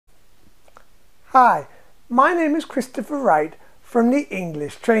Hi, my name is Christopher Wright from the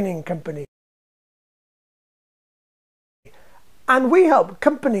English Training Company, and we help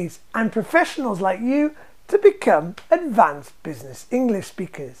companies and professionals like you to become advanced business English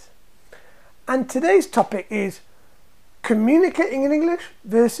speakers. And today's topic is communicating in English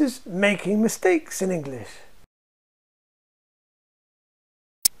versus making mistakes in English.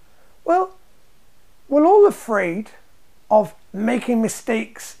 Well, we're all afraid of making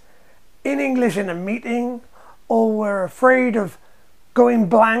mistakes in English in a meeting, or we're afraid of going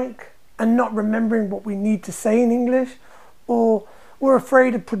blank and not remembering what we need to say in English, or we're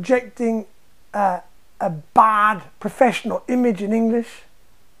afraid of projecting a bad professional image in English.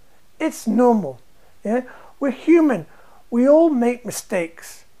 It's normal. Yeah? We're human. We all make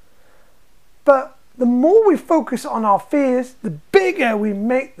mistakes. But the more we focus on our fears, the bigger we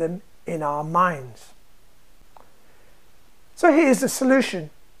make them in our minds. So here's the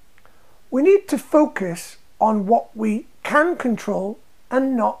solution. We need to focus on what we can control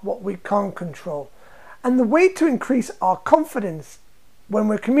and not what we can't control. And the way to increase our confidence when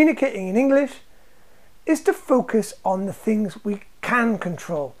we're communicating in English is to focus on the things we can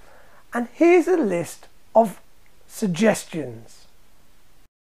control. And here's a list of suggestions.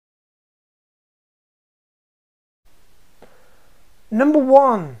 Number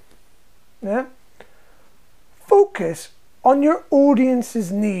one, focus on your audience's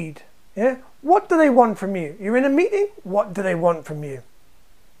need. What do they want from you? You're in a meeting, what do they want from you?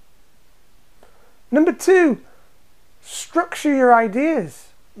 Number two, structure your ideas.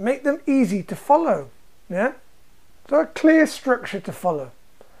 Make them easy to follow. So a clear structure to follow.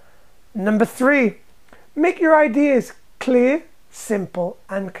 Number three, make your ideas clear, simple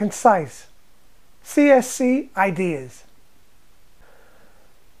and concise. CSC ideas.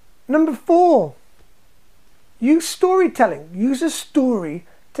 Number four, use storytelling. Use a story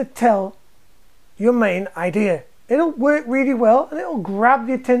to tell your main idea. It'll work really well and it'll grab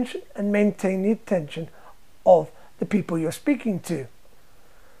the attention and maintain the attention of the people you're speaking to.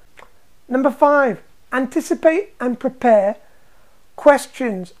 Number five, anticipate and prepare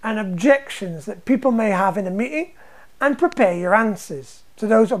questions and objections that people may have in a meeting and prepare your answers to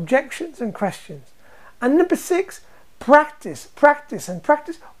those objections and questions. And number six, practice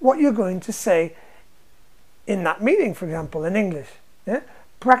what you're going to say in that meeting, for example, in English.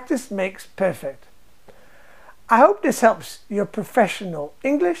 Practice makes perfect. I hope this helps your professional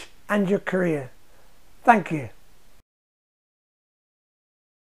English and your career. Thank you.